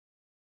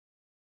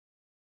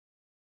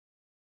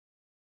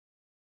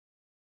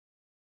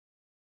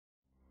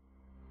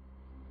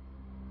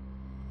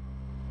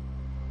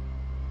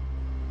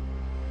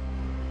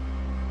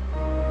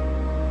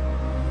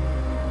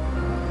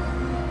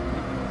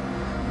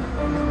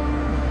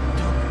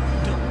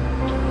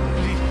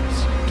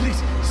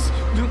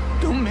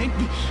Don't make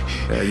me.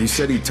 You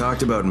said he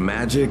talked about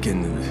magic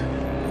and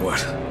what?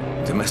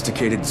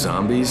 Domesticated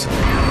zombies?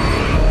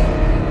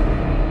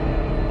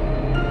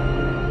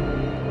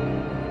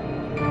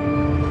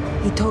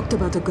 He talked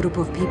about a group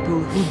of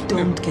people who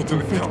don't get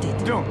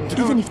infected,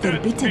 even if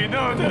they're bitten.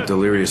 Well,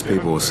 delirious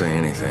people will say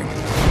anything.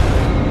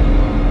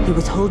 He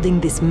was holding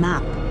this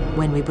map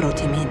when we brought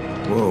him in.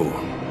 Whoa.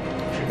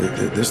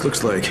 This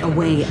looks like... A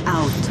way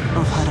out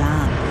of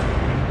Haran.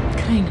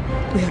 Crane,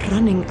 we are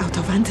running out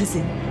of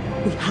antizin.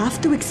 We have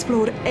to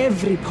explore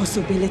every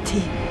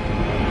possibility.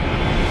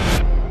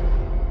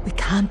 We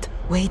can't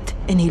wait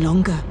any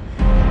longer.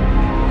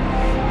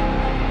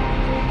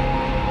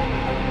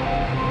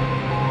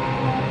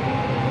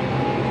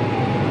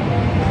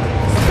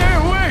 Stay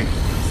away!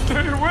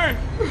 Stay away!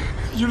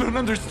 You don't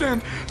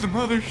understand. The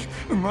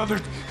mother...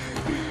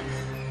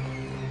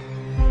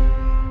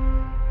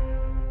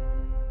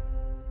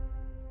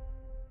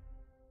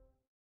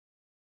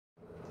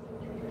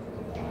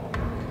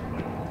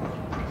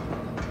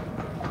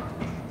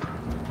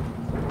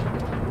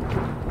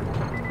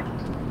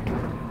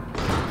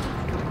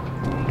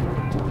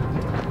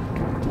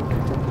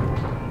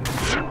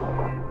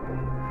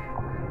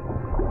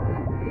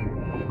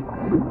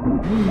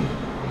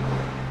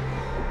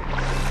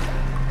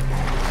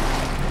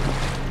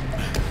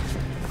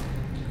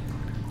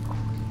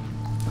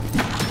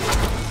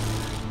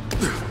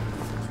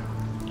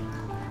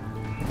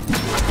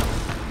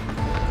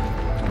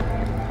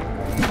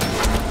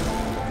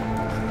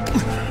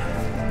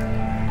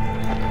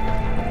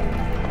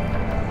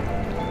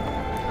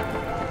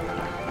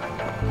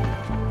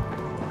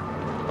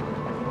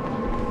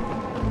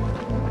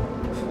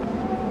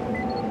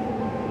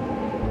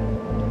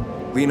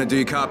 Lena, do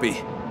you copy?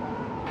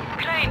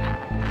 Crane,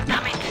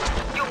 damn it,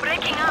 you're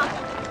breaking up.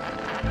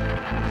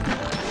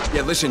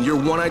 Yeah, listen,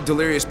 your one-eyed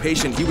delirious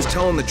patient, he was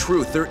telling the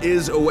truth. There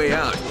is a way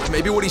out.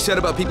 Maybe what he said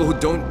about people who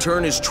don't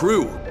turn is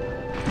true.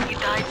 He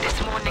died this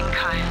morning,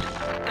 Kyle.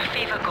 The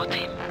fever got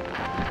him.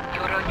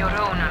 You're on your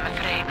own, I'm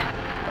afraid.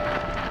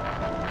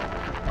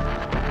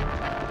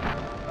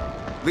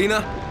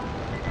 Lena?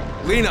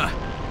 Lena!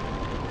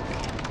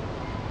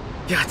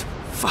 God,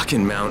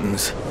 fucking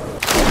mountains.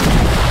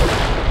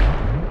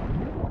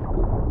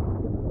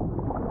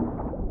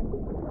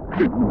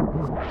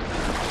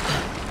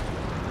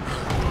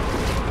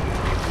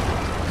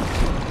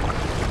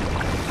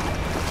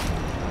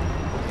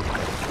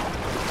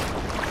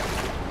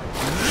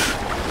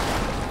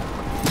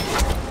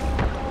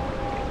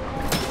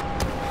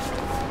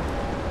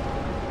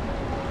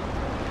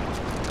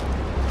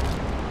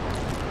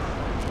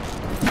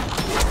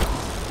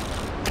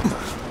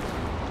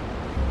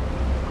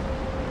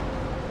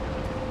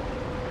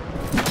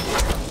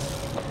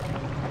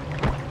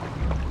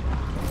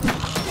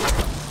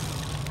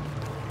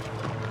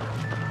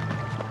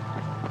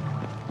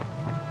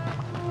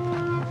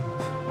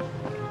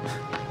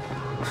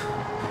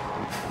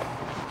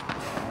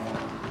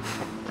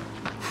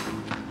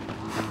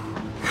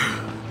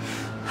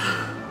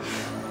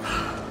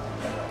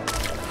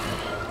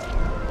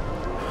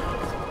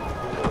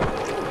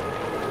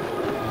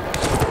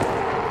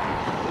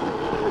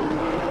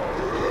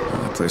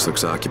 The place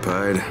looks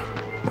occupied,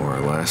 more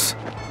or less.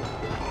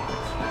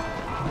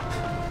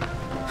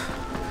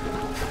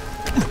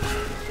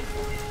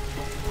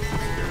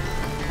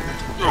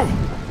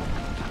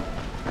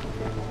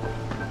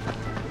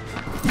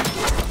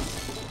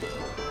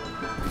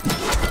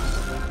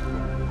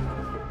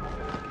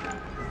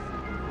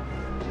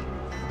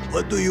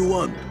 What do you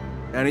want?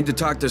 I need to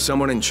talk to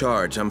someone in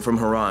charge. I'm from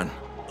Haran.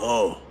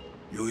 Oh,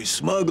 you a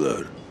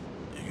smuggler?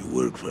 You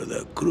work for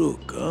that crook,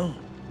 huh?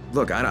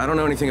 Look, I don't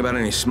know anything about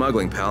any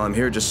smuggling, pal. I'm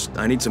here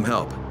I need some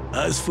help.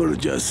 Ask for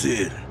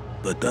Jasir,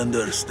 but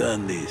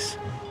understand this.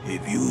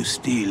 If you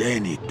steal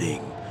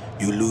anything,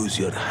 you lose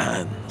your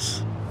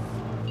hands.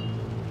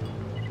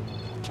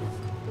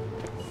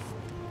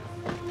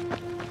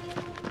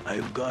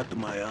 I've got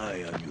my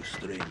eye on you,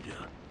 stranger.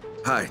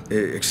 Hi,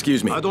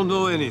 excuse me. I don't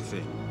know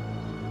anything.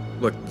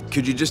 Look,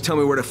 could you just tell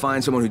me where to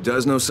find someone who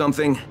does know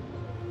something?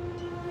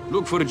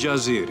 Look for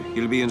Jasir.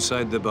 He'll be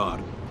inside the bar.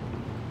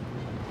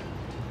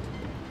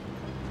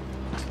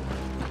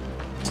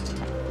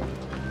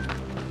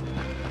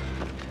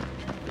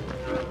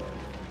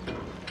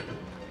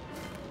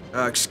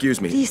 Excuse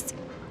me. Please,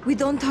 we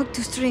don't talk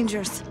to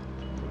strangers.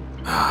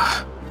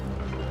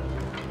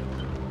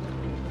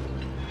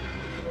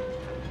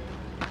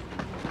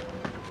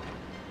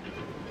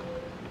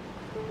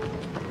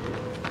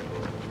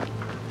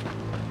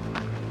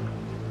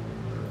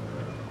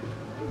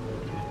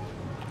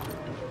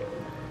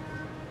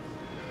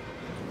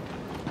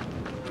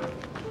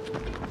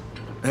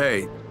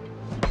 Hey.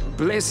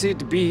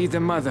 Blessed be the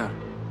mother.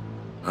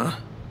 Huh?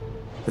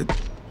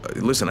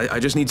 Listen, I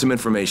just need some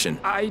information.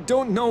 I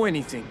don't know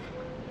anything.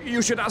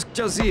 You should ask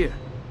Jasir.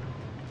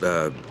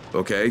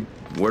 Okay.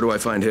 Where do I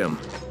find him?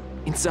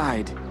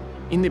 Inside.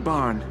 In the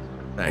barn.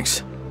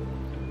 Thanks.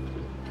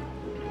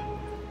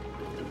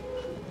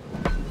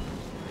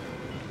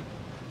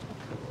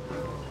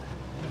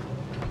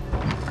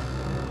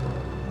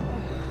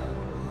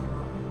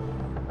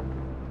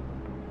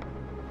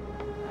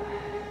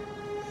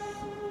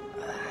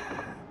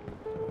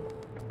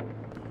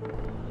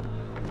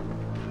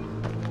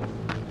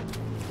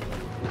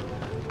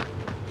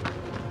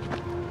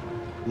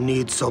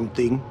 Need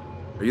something?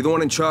 Are you the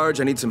one in charge?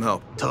 I need some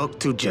help. Talk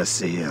to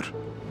Jazir.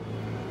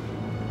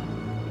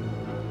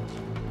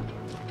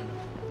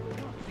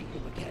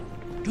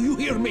 Do you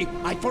hear me?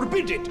 I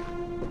forbid it!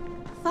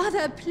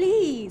 Father,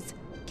 please!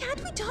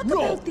 Can't we talk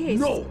No! about this?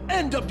 No!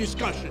 End of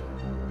discussion!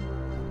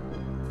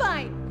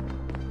 Fine!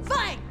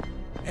 Fine!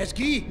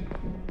 Eski?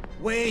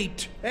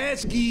 Wait!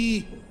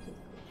 Eski!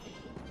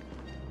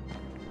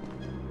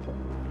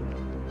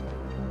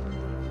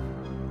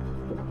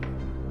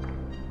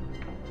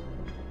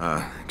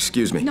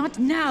 Excuse me. Not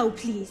now,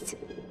 please.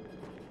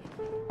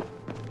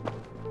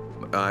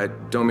 I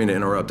don't mean to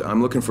interrupt.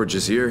 I'm looking for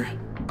Jazir.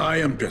 I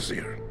am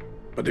Jazir.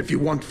 But if you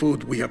want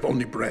food, we have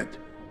only bread.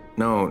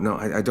 No,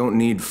 I don't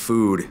need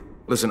food.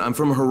 Listen, I'm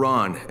from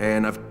Haran,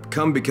 and I've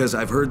come because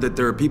I've heard that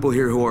there are people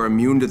here who are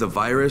immune to the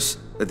virus,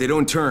 that they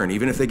don't turn,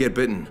 even if they get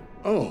bitten.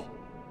 Oh.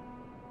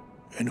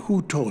 And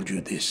who told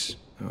you this?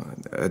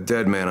 A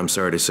dead man, I'm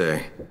sorry to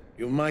say.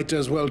 You might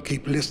as well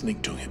keep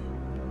listening to him.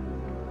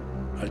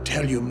 I'll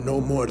tell you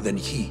no more than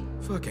he.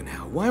 Fucking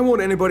hell, why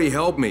won't anybody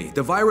help me?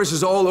 The virus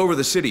is all over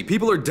the city.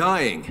 People are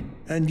dying.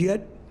 And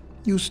yet,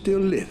 you still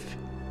live.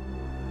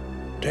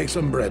 Take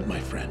some bread, my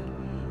friend,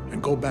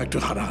 and go back to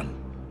Haran.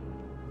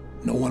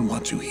 No one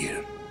wants you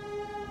here.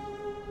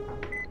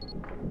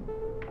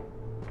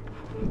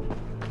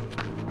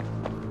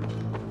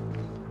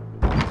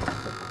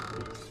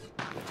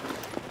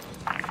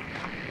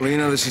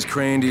 Lena, this is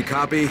Crane. Do you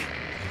copy?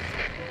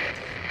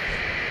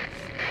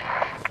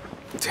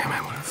 Damn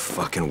it, what a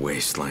fucking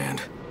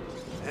wasteland.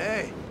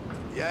 Hey,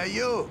 yeah,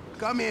 you.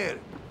 Come here.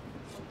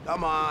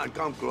 Come on,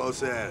 come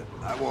closer.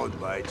 I won't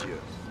bite you.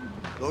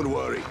 Don't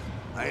worry.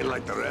 I ain't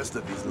like the rest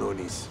of these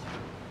loonies.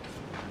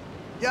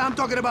 Yeah, I'm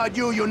talking about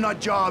you, you nut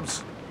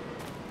jobs.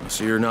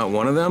 So you're not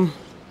one of them?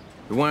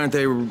 Why aren't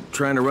they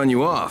trying to run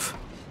you off?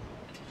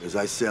 Because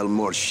I sell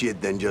more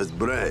shit than just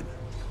bread.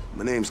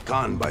 My name's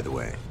Khan, by the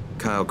way.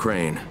 Kyle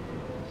Crane.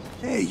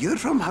 Hey, you're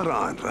from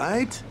Haran,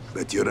 right?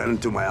 Bet you ran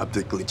into my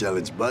optically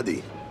challenged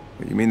buddy.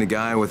 You mean the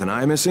guy with an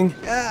eye missing?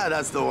 Yeah,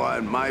 that's the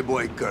one, my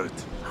boy Kurt.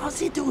 How's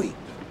he doing?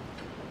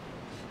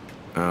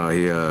 Oh,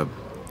 he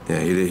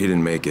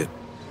didn't make it.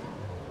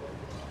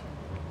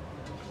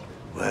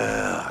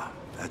 Well,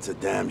 that's a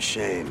damn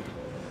shame.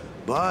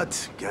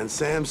 But, can't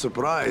say I'm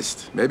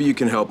surprised. Maybe you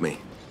can help me.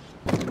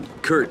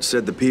 Kurt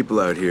said the people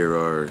out here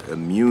are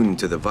immune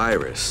to the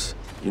virus.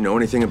 You know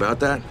anything about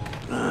that?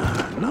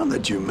 Now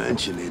that you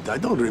mention it, I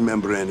don't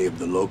remember any of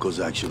the locals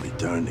actually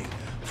turning.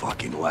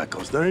 Fucking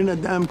wackos. They're in a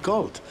damn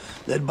cult,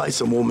 led by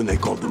some woman they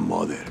call the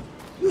Mother.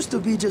 Used to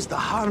be just a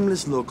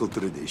harmless local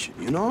tradition,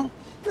 you know?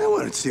 They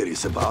weren't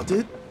serious about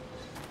it.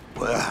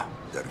 Well,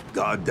 they're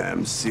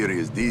goddamn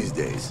serious these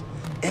days.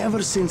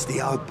 Ever since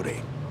the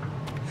outbreak.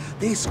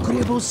 They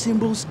scribble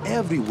symbols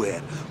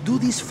everywhere, do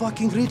these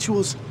fucking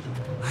rituals.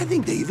 I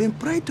think they even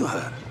pray to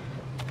her.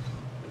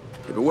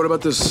 Yeah, but what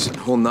about this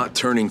whole not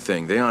turning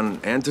thing? They on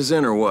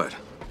antizin or what?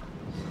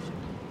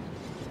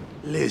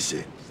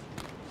 Listen,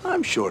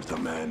 I'm short a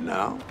man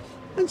now.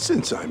 And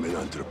since I'm an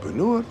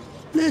entrepreneur,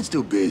 let's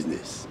do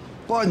business.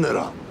 Partner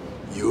up,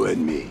 you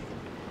and me.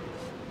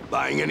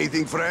 Buying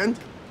anything, friend?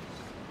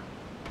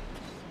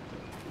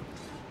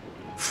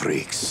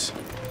 Freaks.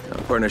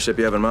 What partnership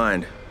you have in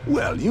mind?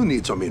 Well, you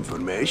need some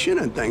information,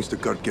 and thanks to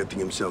Kurt getting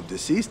himself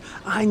deceased,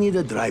 I need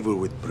a driver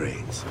with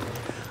brains.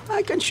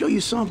 I can show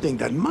you something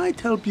that might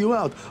help you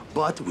out,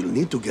 but we'll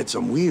need to get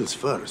some wheels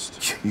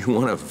first. You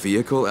want a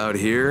vehicle out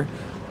here?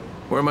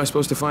 Where am I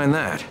supposed to find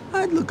that?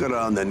 I'd look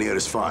around the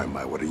nearest farm,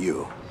 I were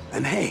you.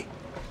 And hey,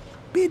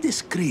 be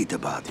discreet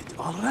about it,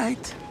 all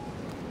right?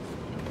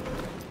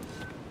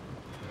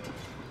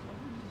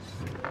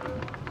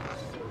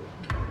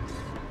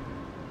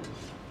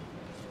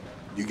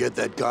 You get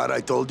that car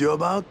I told you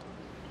about?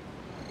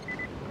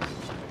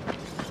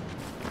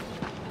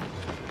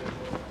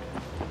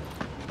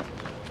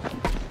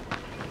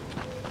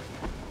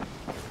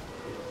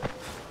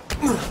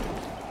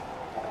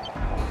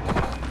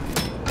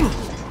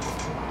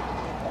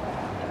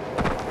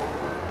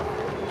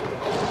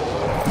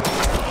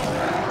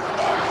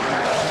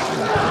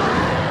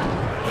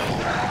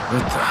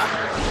 What the?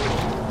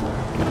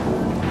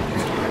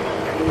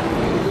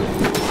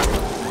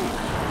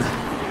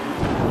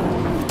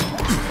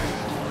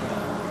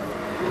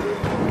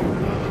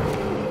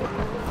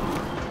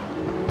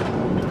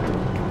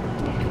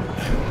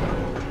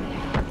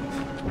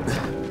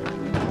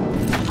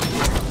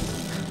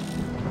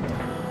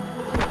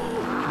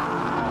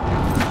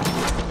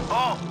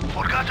 Oh,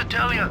 forgot to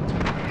tell you.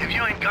 If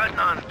you ain't got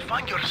none,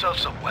 find yourself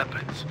some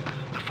weapons.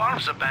 The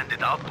farm's a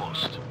bandit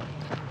outpost.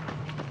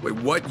 Wait,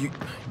 what?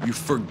 You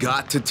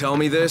forgot to tell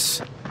me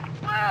this?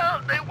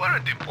 Well, they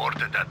weren't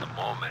important at the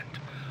moment.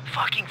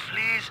 Fucking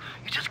fleas,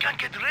 you just can't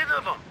get rid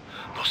of them.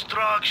 No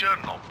structure,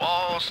 no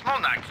balls, no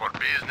knack for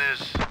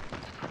business.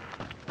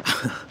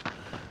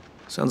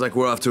 Sounds like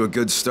we're off to a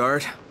good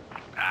start.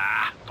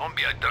 Ah, don't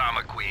be a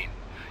drama queen.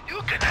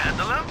 You can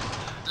handle them.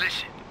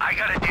 Listen, I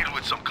gotta deal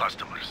with some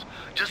customers.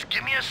 Just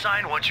give me a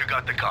sign once you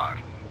got the car.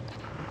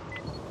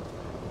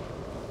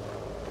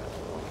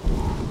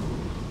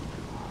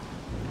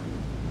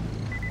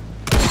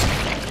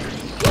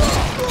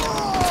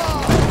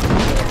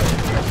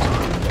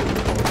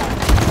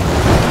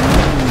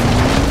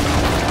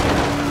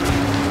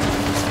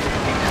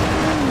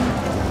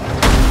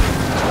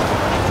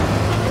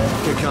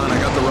 Khan, I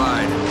got the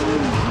ride.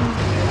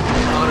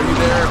 Khan, are you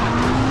there?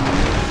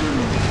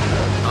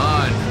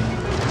 Khan.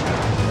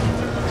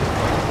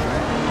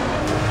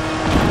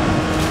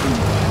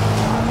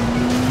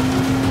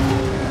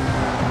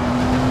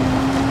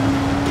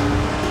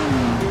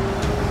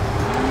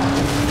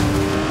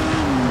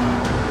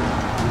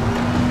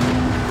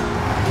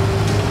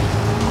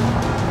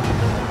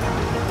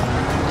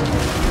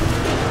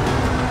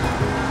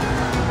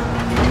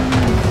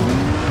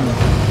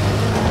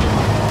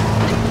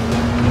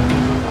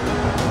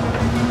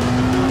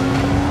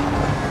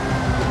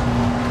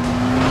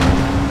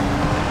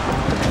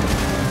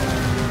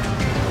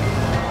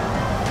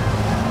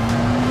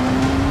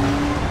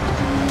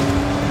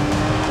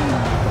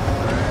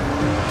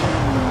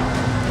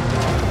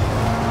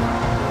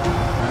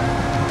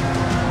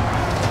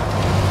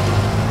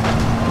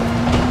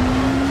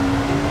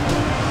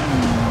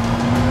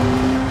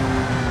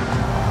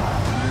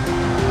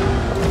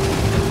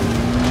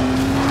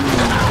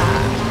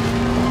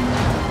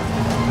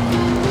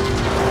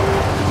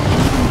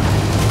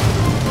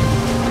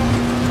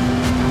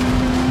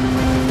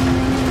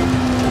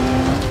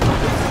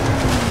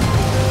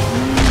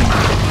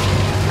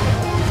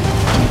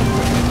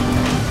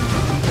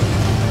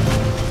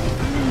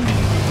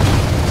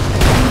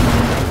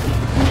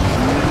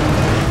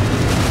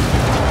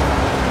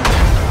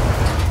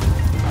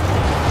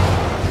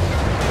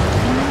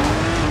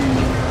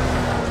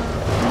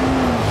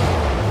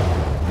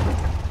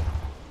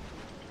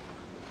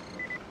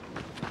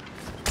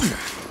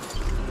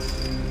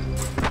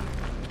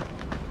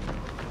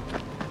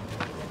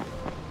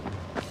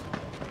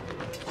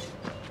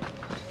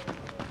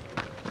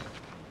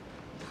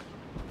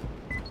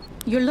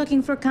 You're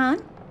looking for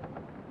Khan?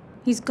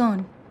 He's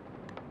gone.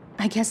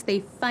 I guess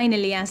they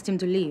finally asked him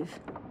to leave.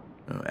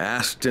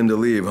 Asked him to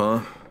leave,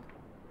 huh?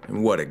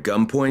 And what, at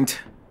gunpoint?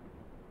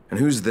 And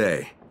who's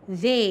they?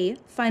 They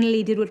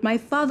finally did what my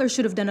father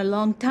should have done a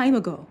long time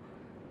ago.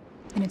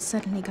 And it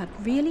suddenly got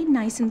really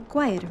nice and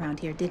quiet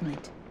around here, didn't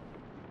it?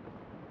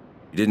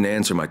 You didn't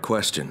answer my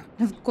question.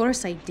 Of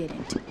course I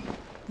didn't.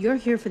 You're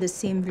here for the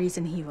same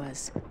reason he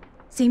was.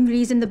 Same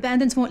reason the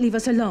bandits won't leave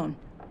us alone.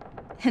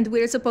 And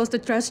we're supposed to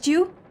trust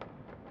you?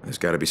 There's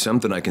gotta be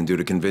something I can do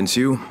to convince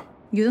you.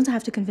 You don't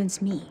have to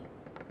convince me.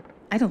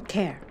 I don't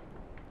care.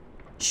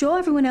 Show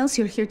everyone else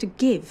you're here to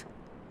give,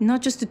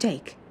 not just to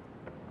take.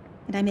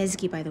 And I'm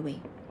Ezgi, by the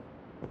way.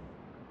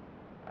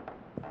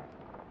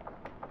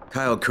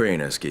 Kyle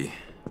Crane, Eski.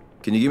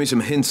 Can you give me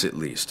some hints at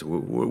least?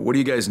 What do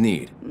you guys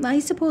need? I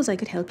suppose I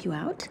could help you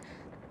out.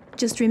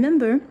 Just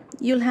remember,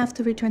 you'll have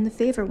to return the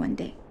favor one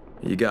day.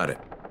 You got it.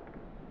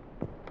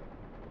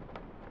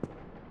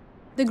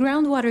 The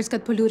groundwaters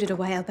got polluted a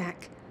while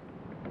back.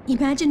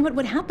 Imagine what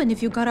would happen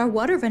if you got our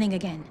water running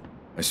again.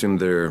 I assume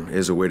there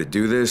is a way to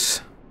do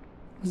this?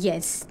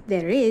 Yes,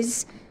 there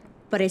is,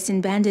 but it's in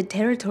bandit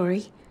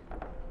territory.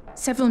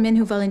 Several men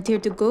who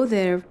volunteered to go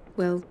there,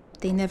 well,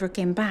 they never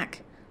came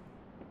back.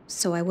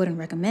 So I wouldn't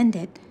recommend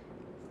it,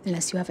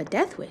 unless you have a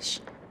death wish.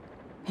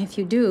 If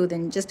you do,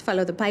 then just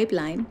follow the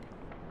pipeline.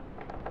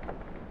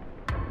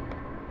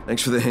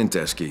 Thanks for the hint,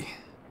 Eski.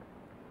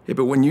 Yeah,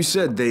 but when you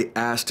said they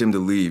asked him to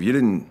leave, you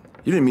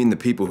didn't mean the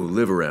people who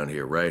live around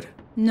here, right?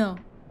 No.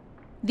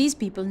 These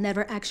people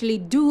never actually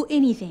do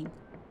anything.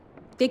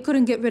 They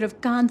couldn't get rid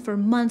of Khan for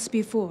months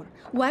before.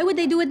 Why would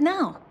they do it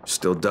now?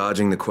 Still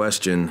dodging the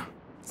question.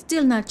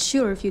 Still not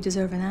sure if you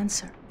deserve an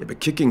answer. Yeah, but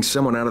kicking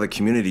someone out of the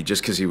community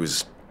just because he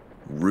was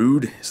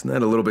rude, isn't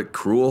that a little bit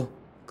cruel?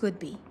 Could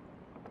be.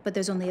 But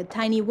there's only a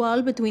tiny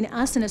wall between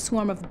us and a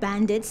swarm of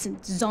bandits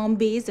and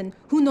zombies and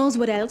who knows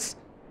what else.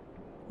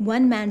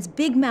 One man's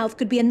big mouth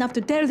could be enough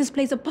to tear this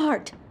place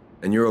apart.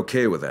 And you're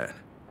okay with that?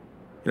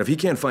 You know, if he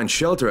can't find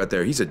shelter out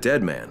there, he's a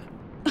dead man.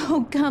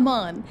 Oh, come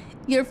on.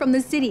 You're from the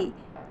city.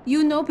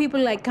 You know people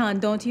like Khan,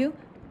 don't you?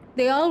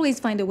 They always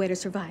find a way to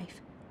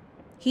survive.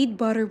 He'd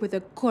barter with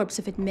a corpse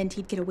if it meant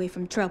he'd get away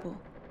from trouble.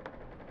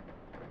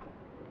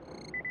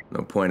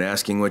 No point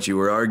asking what you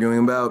were arguing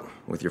about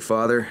with your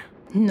father?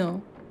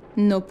 No.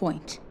 No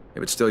point. Yeah,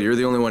 but still, you're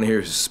the only one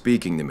here who's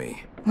speaking to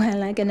me.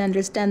 Well, I can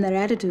understand their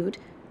attitude,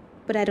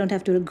 but I don't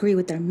have to agree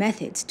with their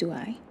methods, do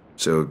I?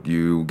 So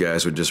you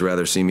guys would just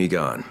rather see me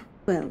gone?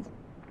 Well,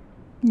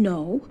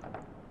 no.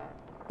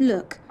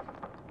 Look,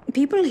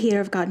 people here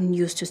have gotten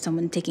used to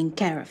someone taking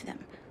care of them.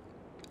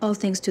 All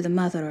thanks to the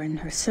mother and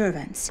her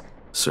servants.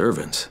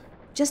 Servants?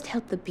 Just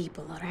help the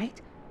people, all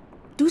right?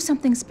 Do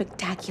something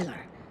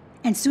spectacular,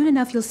 and soon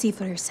enough you'll see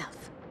for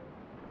yourself.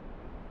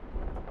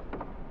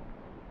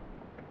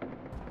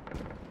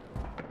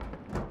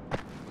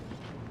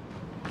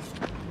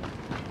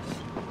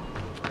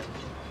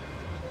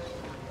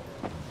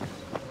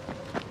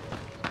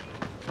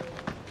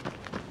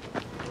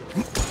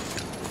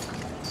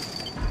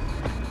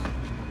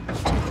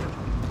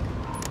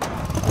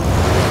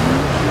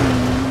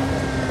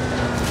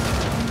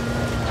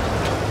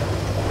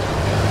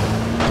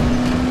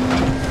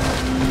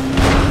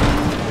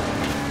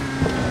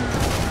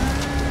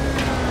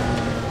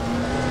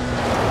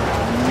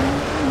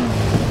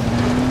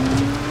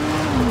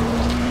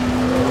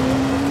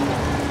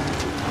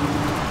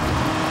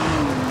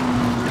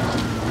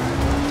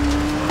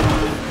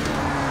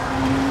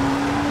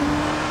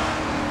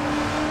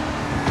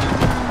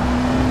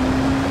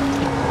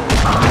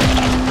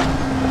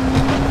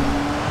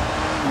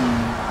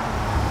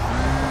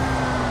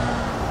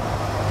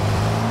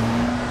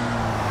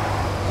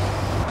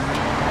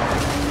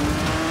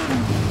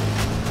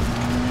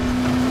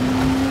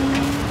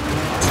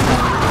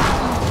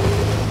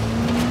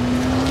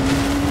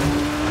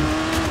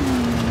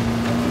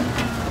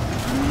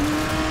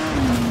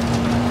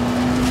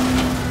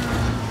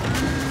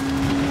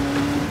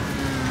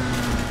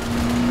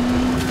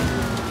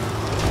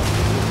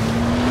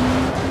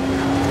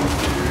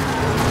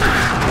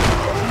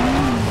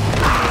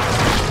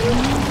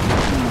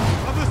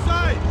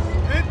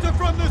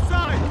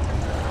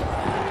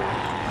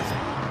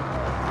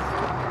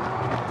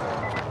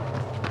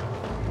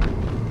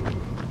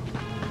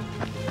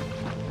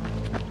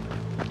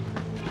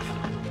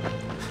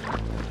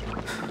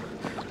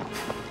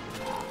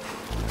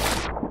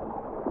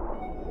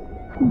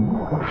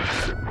 Come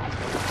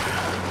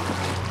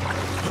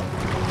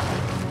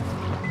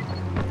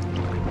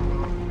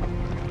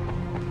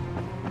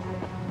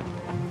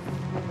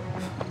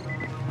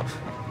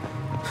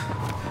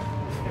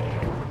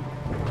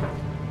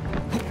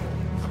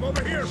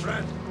over here,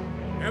 friend.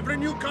 Every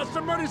new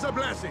customer is a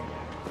blessing.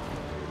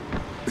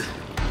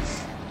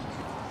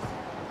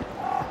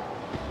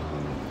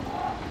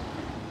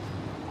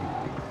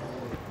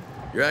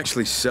 You're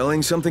actually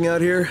selling something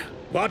out here?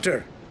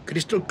 Water.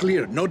 Crystal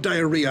clear. No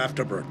diarrhea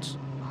afterwards.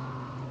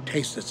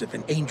 Tastes as if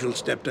an angel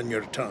stepped on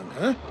your tongue,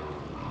 huh?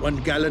 1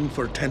 gallon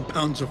for 10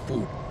 pounds of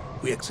food.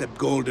 We accept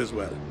gold as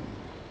well.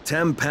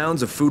 10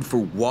 pounds of food for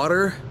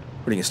water?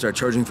 What, are you gonna start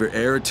charging for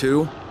air,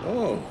 too?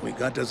 Oh, we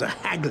got us a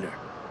haggler.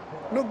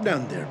 Look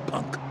down there,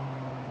 punk.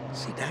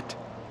 See that?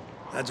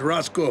 That's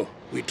Roscoe.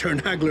 We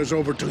turn hagglers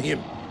over to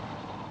him.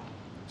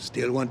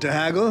 Still want to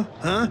haggle,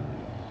 huh?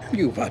 Tell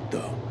you what,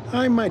 though.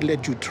 I might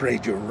let you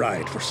trade your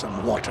ride for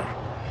some water.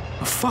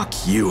 Oh, fuck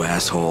you,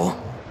 asshole.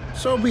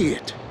 So be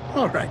it.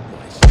 All right,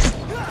 boys.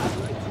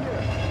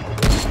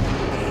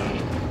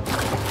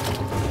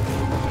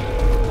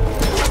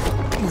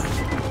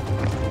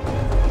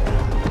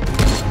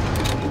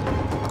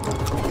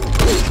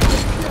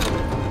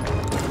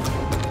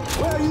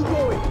 Where are you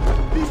going?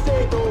 This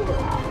ain't over.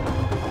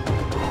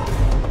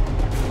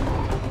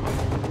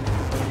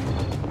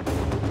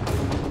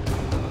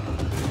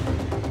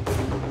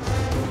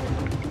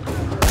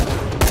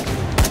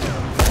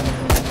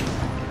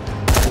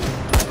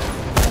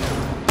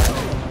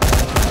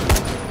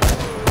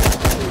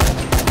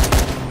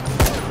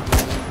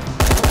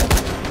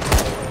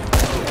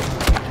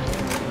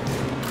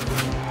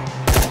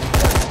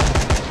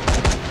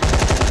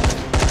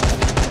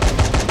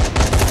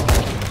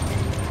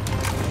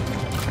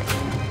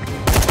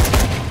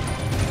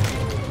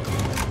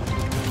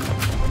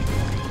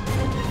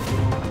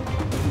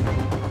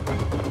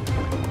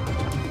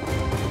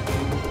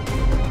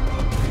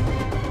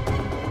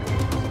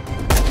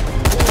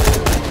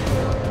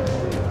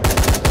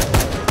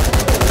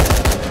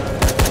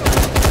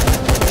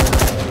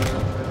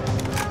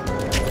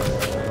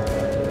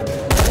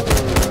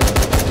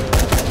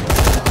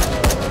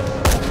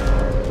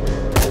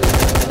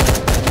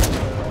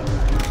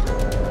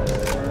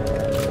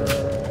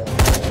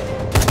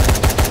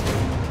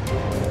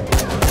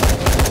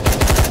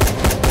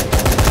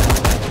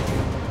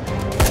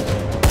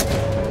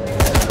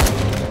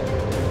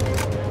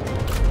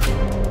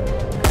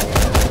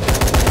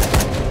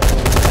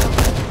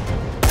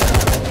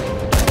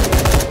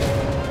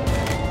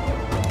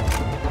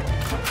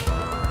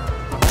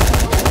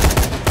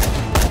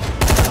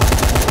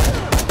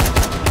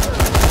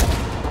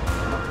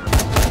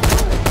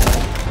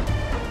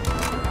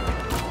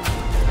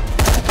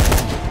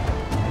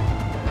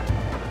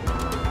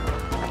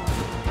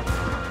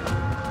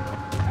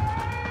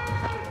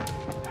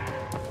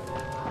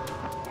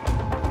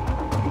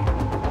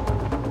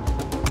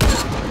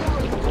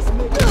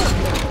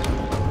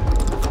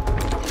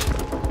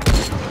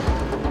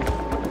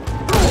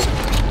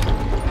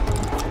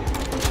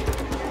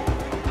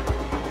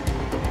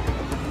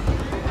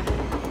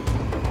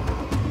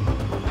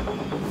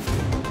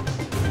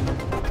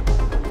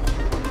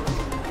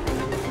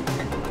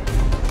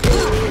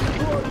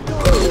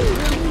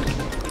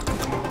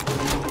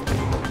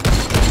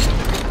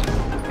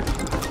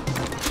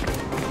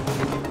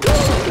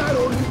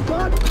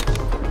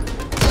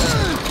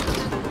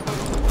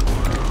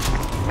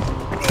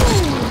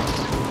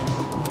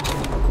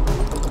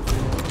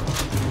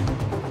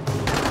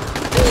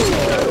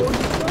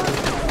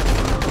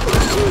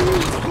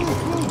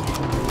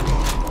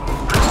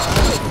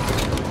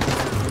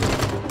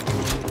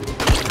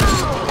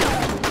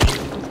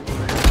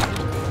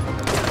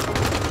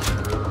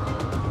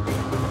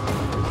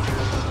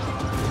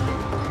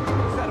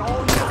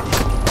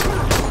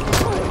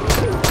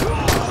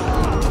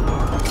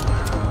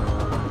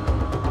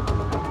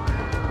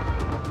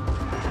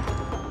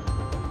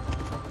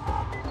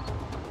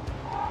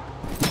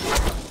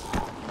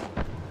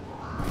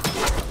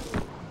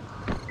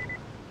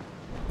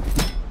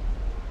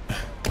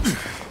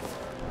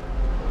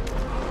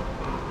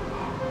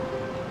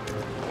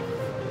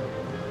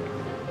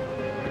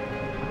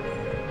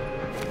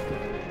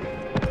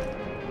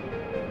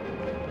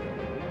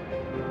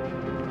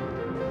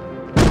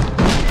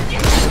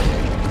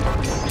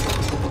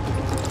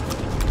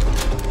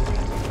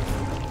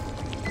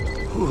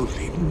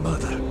 Holy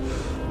mother.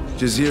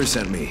 Jazir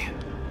sent me.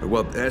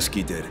 Well,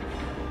 Eski did.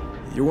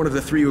 You're one of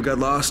the 3 who got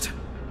lost?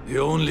 The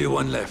only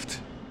one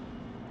left.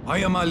 I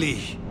am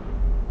Ali.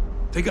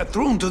 They got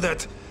thrown to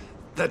that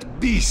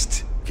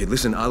beast. Okay,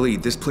 listen, Ali,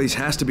 this place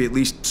has to be at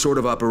least sort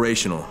of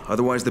operational.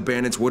 Otherwise the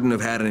bandits wouldn't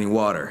have had any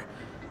water.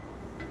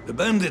 The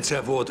bandits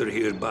have water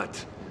here,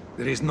 but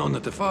there is none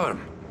at the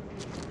farm.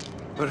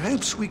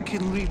 Perhaps we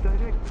can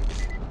redirect.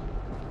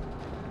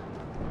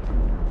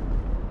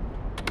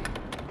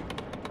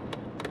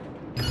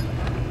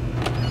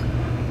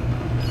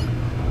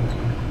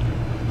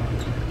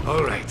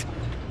 All right.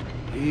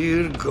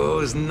 Here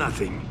goes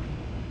nothing.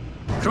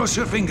 Cross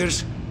your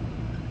fingers.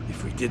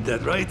 If we did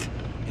that right,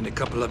 In a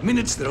couple of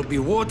minutes, there'll be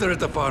water at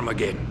the farm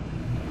again.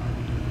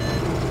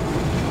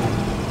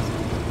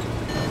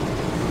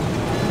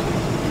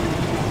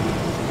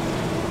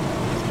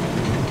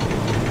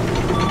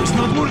 It's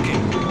not working.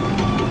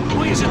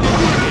 Why is it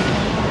not working?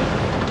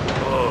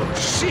 Oh,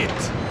 shit!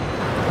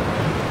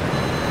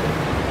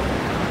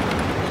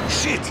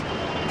 Shit!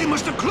 They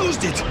must have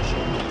closed it!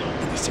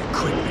 This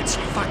equipment's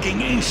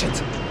fucking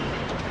ancient.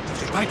 If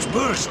the pipes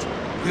burst,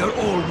 we are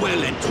all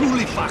well and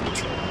truly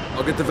fucked.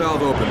 I'll get the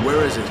valve open.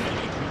 Where is it?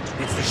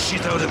 It's the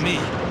shit out of me.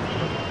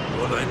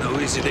 All I know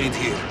is it ain't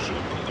here.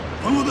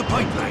 Follow the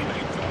pipeline.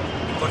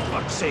 For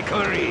fuck's sake,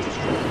 hurry!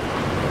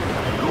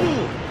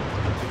 Go!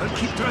 I'll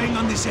keep trying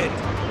on this end.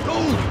 Go!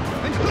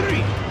 And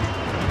hurry!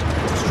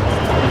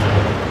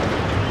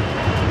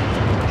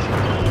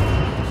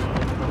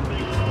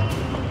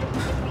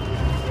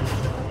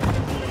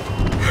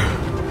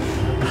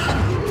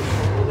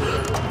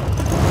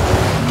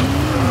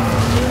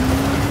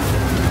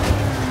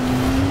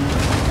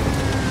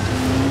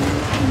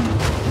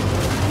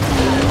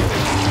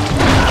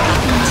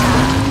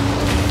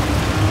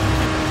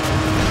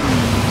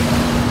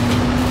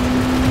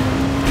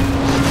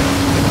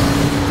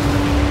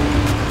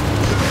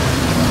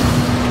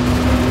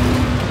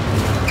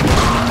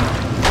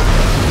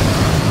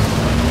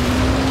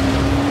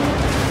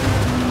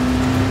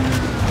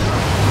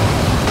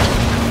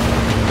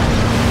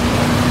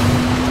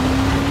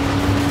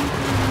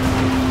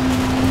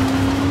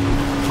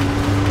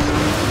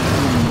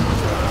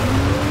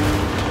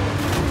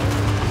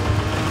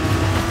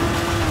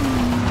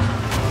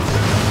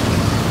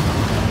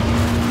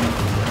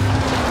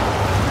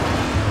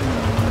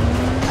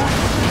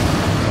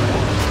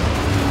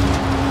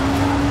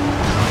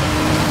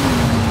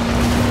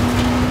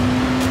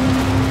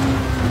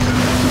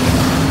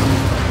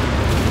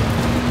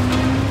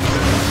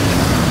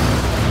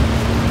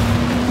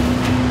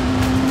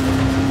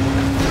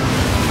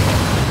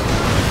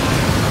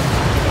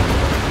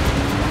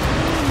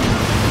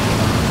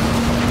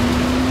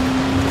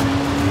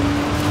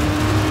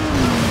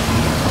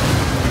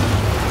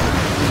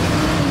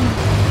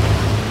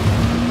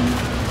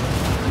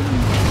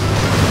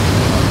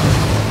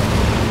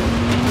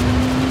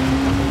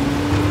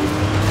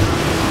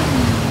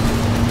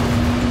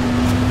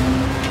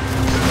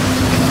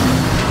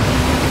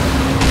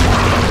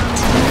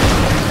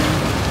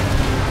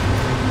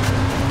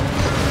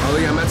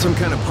 Some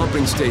kind of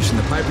pumping station.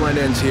 The pipeline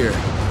ends here.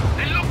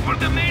 Then look for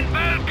the main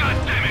valve,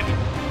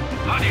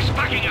 goddammit! All these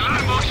fucking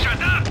alarm won't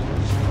shut up!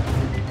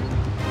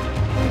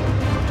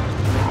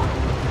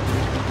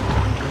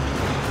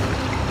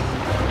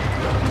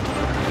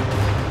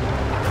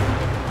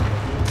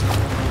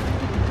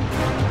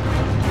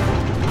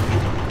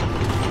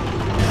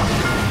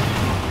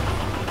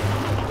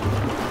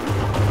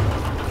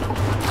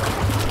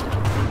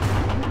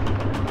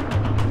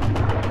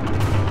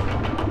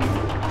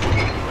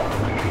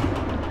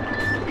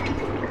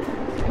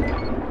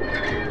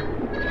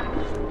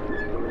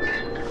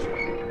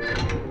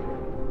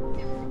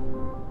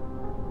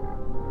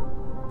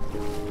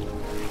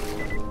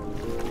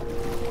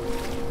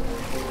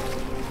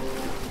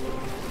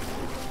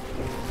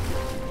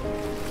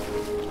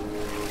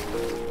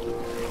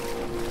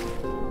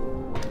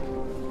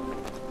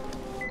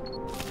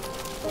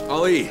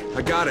 Ali,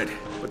 I got it.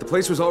 But the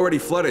place was already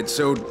flooded,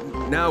 so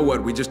now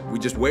what? We just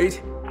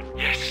wait?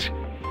 Yes.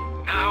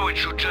 Now it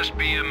should just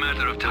be a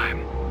matter of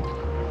time.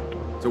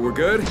 So we're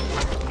good?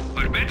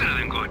 We're better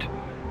than good.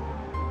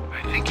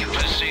 I think you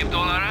just saved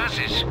all our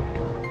asses.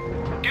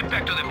 Get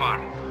back to the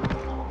farm.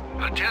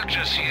 I'll tell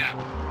Jasir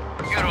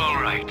you're all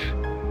right.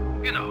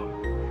 You know,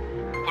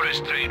 for a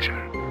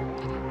stranger.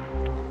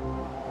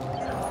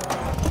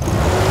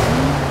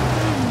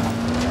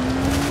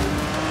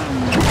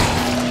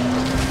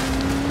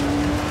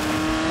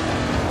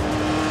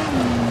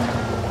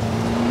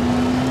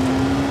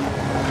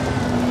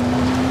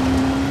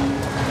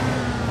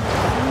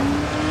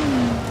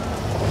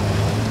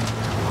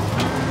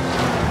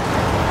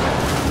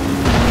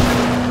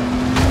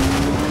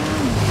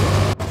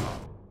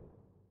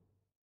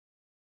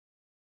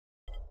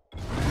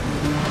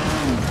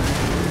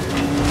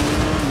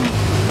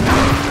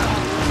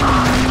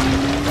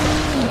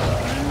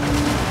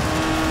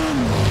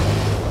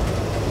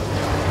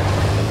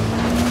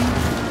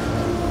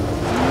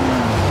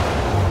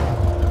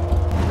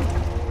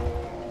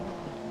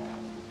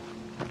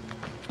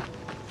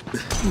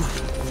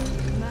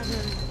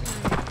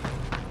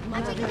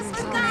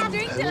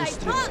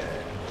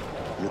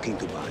 Looking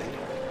to buy.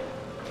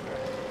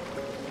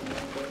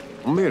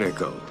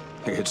 Miracle.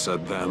 It's a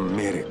damn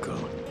miracle.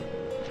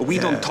 We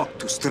don't talk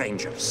to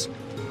strangers.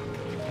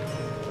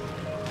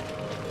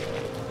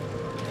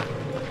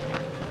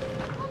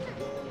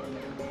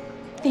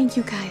 Thank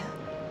you, Kyle.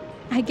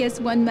 I guess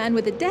one man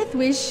with a death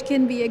wish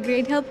can be a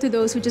great help to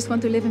those who just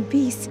want to live in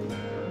peace.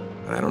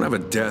 I don't have a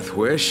death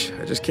wish.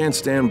 I just can't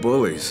stand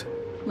bullies.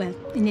 Well,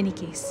 in any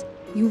case,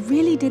 you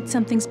really did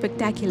something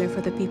spectacular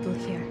for the people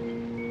here.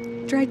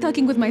 Try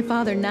talking with my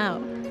father now.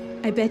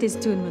 I bet his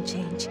tune will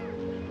change.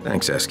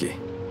 Thanks, Eski.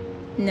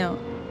 No,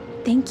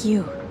 thank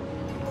you.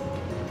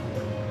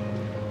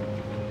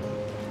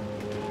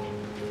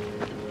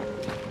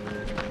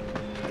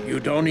 You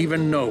don't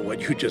even know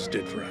what you just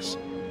did for us.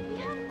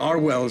 Our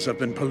wells have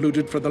been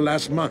polluted for the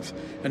last month,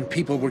 and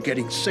people were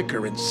getting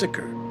sicker and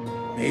sicker.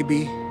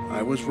 Maybe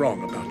I was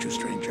wrong about you,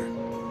 stranger.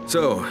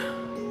 So,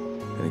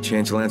 any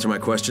chance you'll answer my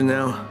question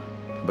now?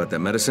 About that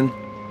medicine?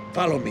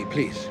 Follow me,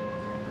 please.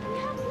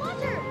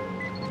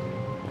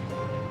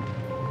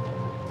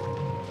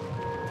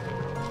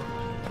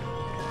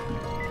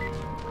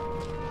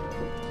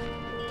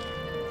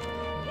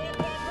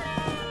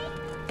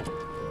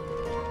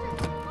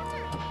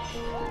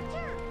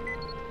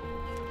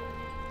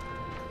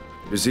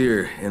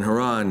 Vizier, in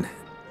Haran,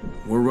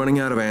 we're running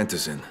out of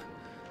antizin.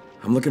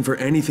 I'm looking for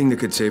anything that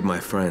could save my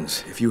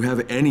friends. If you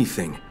have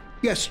anything...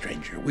 Yes,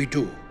 stranger, we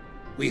do.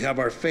 We have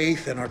our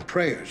faith and our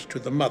prayers to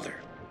the Mother.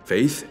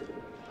 Faith?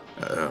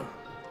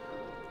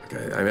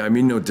 Okay, I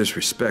mean no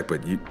disrespect,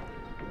 but you're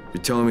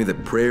telling me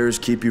that prayers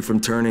keep you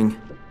from turning?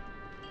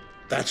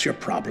 That's your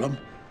problem.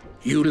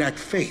 You lack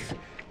faith,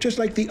 just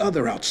like the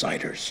other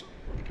outsiders.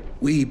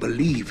 We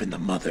believe in the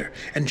Mother,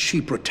 and she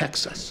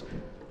protects us.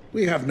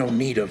 We have no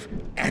need of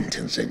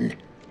antizin,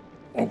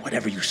 or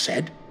whatever you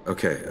said.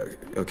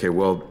 Okay,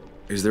 well,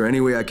 is there any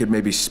way I could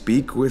maybe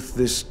speak with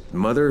this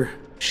Mother?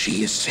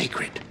 She is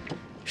sacred.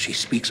 She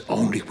speaks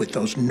only with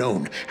those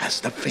known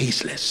as the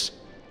Faceless.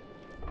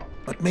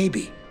 But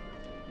maybe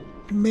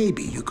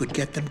you could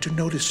get them to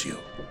notice you.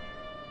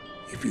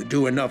 If you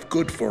do enough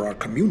good for our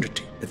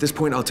community. At this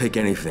point, I'll take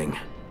anything.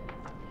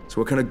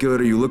 So what kind of good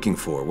are you looking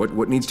for?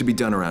 What needs to be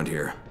done around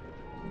here?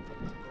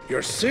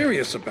 You're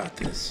serious about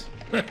this?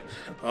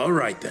 All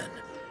right, then.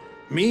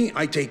 Me,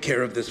 I take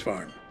care of this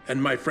farm.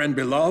 And my friend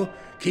Bilal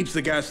keeps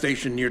the gas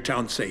station near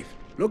town safe.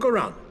 Look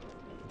around.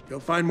 You'll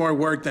find more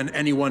work than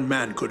any one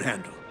man could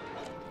handle.